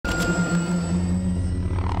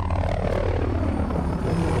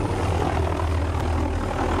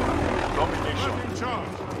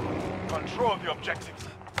objectives.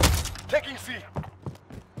 Taking C.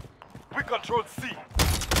 We control C.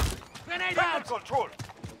 Grenade Back out! in control.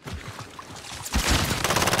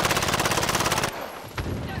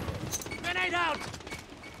 Grenade out!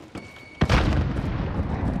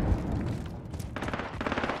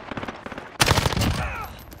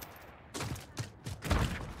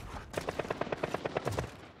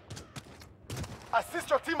 Assist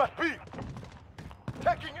your team at B.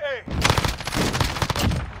 Taking A.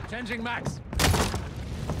 Changing max.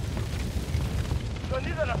 You're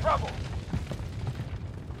needed at Bravo.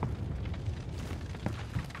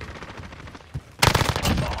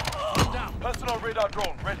 Down. Personal radar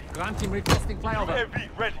drone ready. Ground team requesting flyover. UAV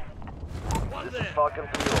ready. This is Falcon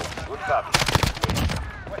 3-0. Good copy.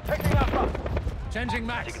 We're taking Alpha. Changing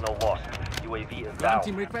max. Signal lost. UAV is Ground down.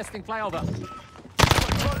 team requesting flyover.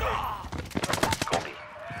 Control A. Copy.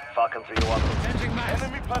 Falcon 3-1. Changing max.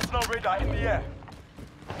 Enemy personal radar in the air.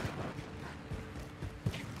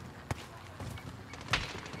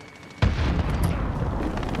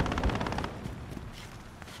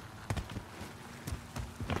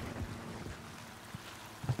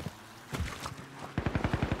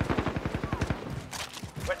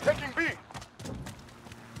 We're taking B.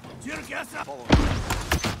 Follow. We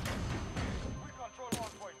control all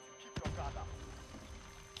points. Keep your guard up.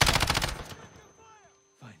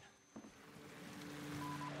 Fine.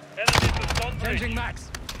 Enemy to stun bridge. Changing max.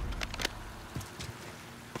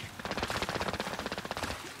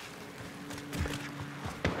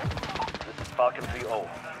 This is Falcon 3-0.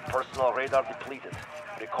 Personal radar depleted.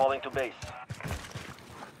 Recalling to base.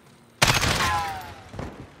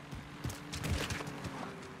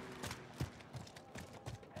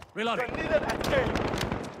 Reloading. You're needed at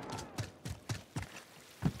A.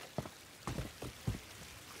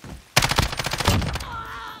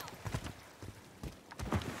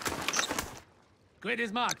 Grid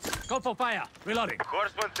is marked. Call for fire. Reloading.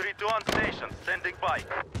 Horseman 3-2 on station. Standing by.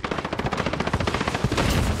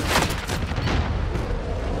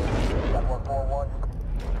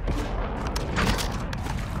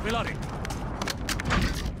 Reloading.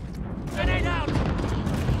 Grenade out!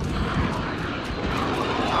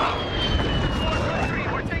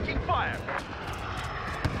 We're taking fire.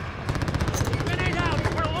 Grenade out!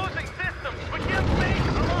 We're losing systems. We can't make.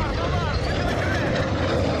 Alarm! Alarm! We're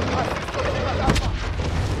gonna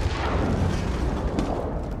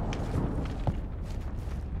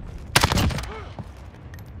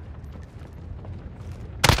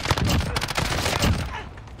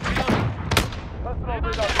Personal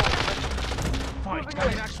radar drone ready. Point.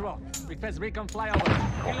 Coming actual. Request recon flyover.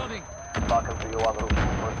 Reloading. Falcon 3-0 on route.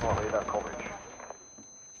 Personal radar coverage.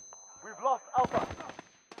 We've lost Alpha.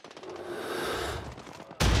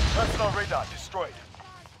 Personal radar destroyed.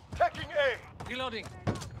 Taking A. Reloading.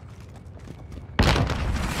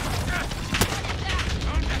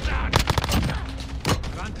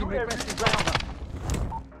 Ground team requesting flyover.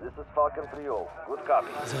 This is Falcon 3-0. Good copy.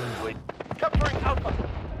 Wait. Capturing Alpha.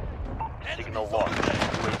 Signal lost.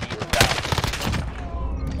 UAV is down.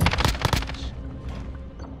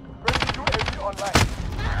 Ready UAV online.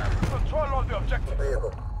 Control all the objectives.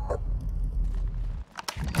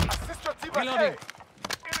 Assist your team at A. Reloading.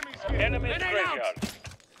 Enemy Grenade out! graveyard.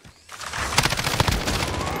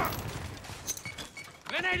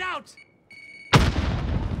 Grenade out!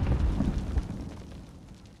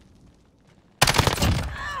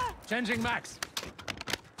 Changing max.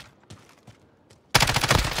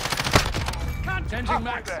 Changing Halfway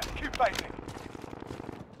max. there. Keep fighting.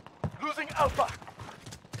 Losing Alpha.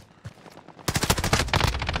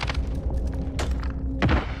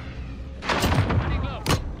 Running low.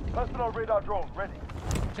 Personal radar drone ready.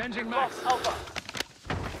 Changing max. Lost Alpha.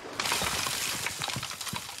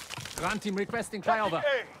 Ground team requesting Taking flyover.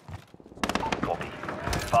 A. Copy.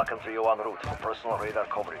 Falcon 3-0 en route for personal radar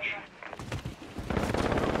coverage.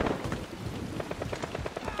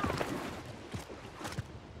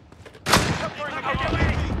 Capturing Alpha.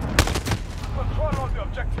 Control all the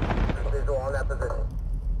objectives. Visual on that position.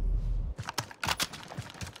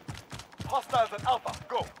 Hostiles at Alpha.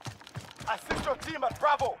 Go. Assist your team at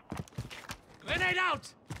Bravo. Grenade out!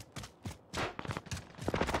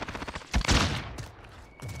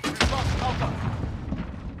 We've lost Alpha.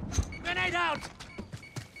 Grenade out!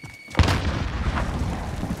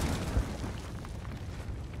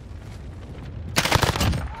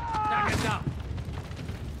 Target down.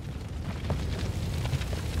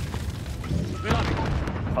 Reloading.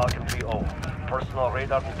 Falcon 3-0. Personal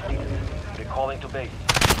radar depleted. Recalling to base.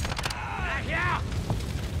 Back here!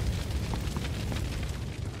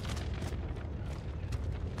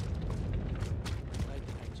 Right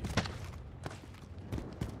behind you.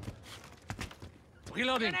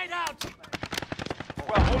 Reloading. Grenade out!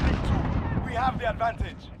 We're holding 2. We have the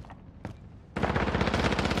advantage.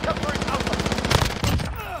 Capturing Alpha.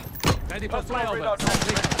 Ready for Personal radar flyover. drone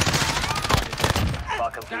ready.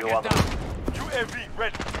 Falcon 3 Target on. down. UAV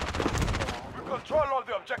ready. We control all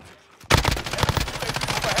the objectives. Enemy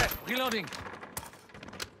UAV overhead. Reloading.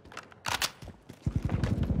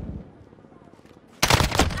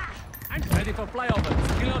 I'm ready for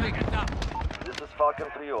flyover. Reloading. Get down. This is Falcon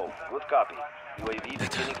 3-0. Good copy. UAV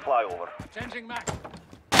beginning flyover. Changing back.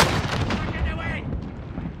 Get away.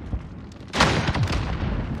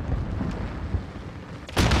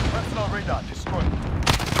 Personal radar destroyed.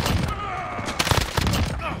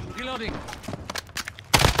 Reloading.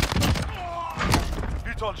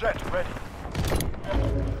 VTOL jet ready.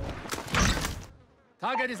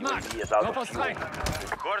 Target is marked. UAV is out Go of for fuel. strike.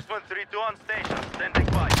 Horseman 3-2 on station. Standing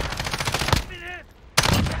by.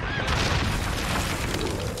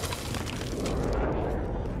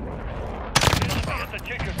 Get the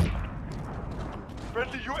kicker.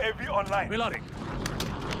 Friendly UAV online. Reloading.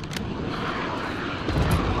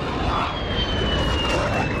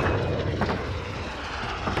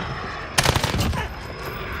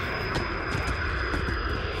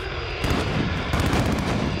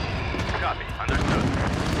 Copy.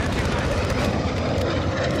 Understood.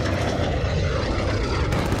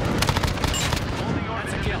 Holding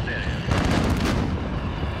orders That's a in kill. this area.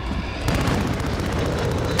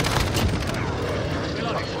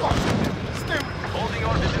 Reloading. Stay with me. Holding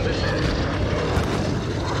orders in this area.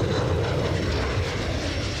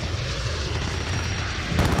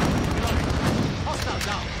 Reloading. Hostile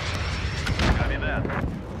down. Copy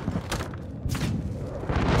that.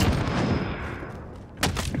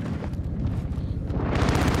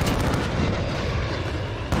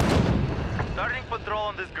 Starting patrol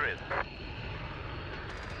on this grid.